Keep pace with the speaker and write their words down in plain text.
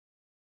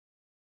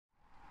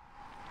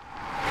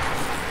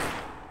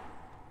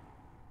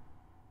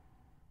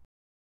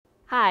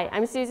Hi,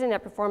 I'm Susan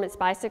at Performance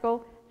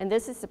Bicycle, and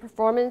this is the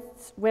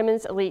Performance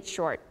Women's Elite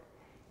Short.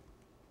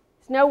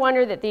 It's no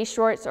wonder that these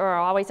shorts are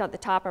always at the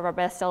top of our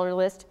bestseller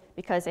list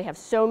because they have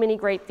so many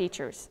great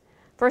features.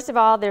 First of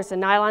all, there's a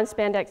nylon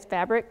spandex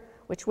fabric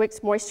which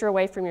wicks moisture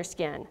away from your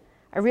skin.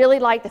 I really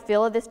like the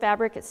feel of this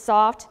fabric. It's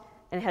soft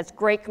and it has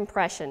great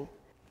compression.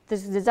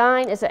 This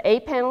design is an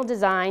 8-panel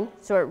design,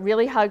 so it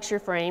really hugs your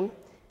frame,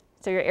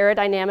 so you're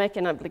aerodynamic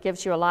and it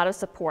gives you a lot of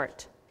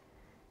support.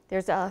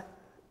 There's a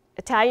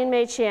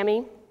Italian-made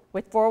chamois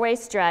with 4-way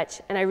stretch,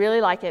 and I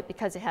really like it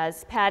because it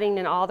has padding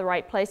in all the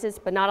right places,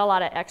 but not a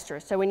lot of extra.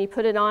 So when you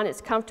put it on,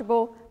 it's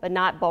comfortable, but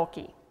not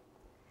bulky.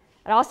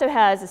 It also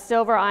has a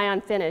silver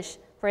ion finish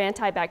for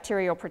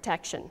antibacterial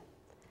protection.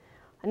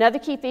 Another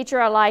key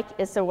feature I like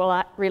is the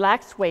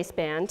relaxed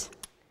waistband.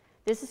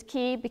 This is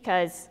key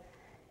because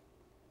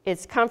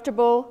it's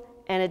comfortable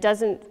and it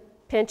doesn't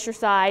pinch your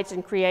sides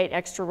and create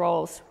extra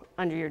rolls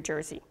under your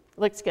jersey. It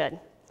looks good.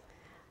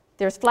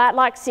 There's flat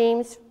lock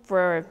seams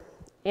for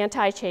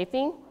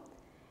anti-chafing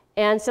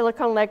and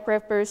silicone leg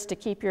grippers to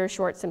keep your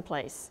shorts in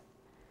place.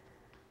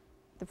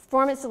 The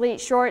Performance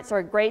Elite shorts are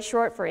a great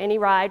short for any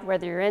ride,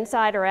 whether you're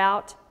inside or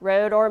out,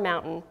 road or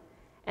mountain,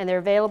 and they're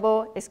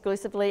available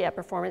exclusively at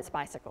Performance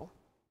Bicycle.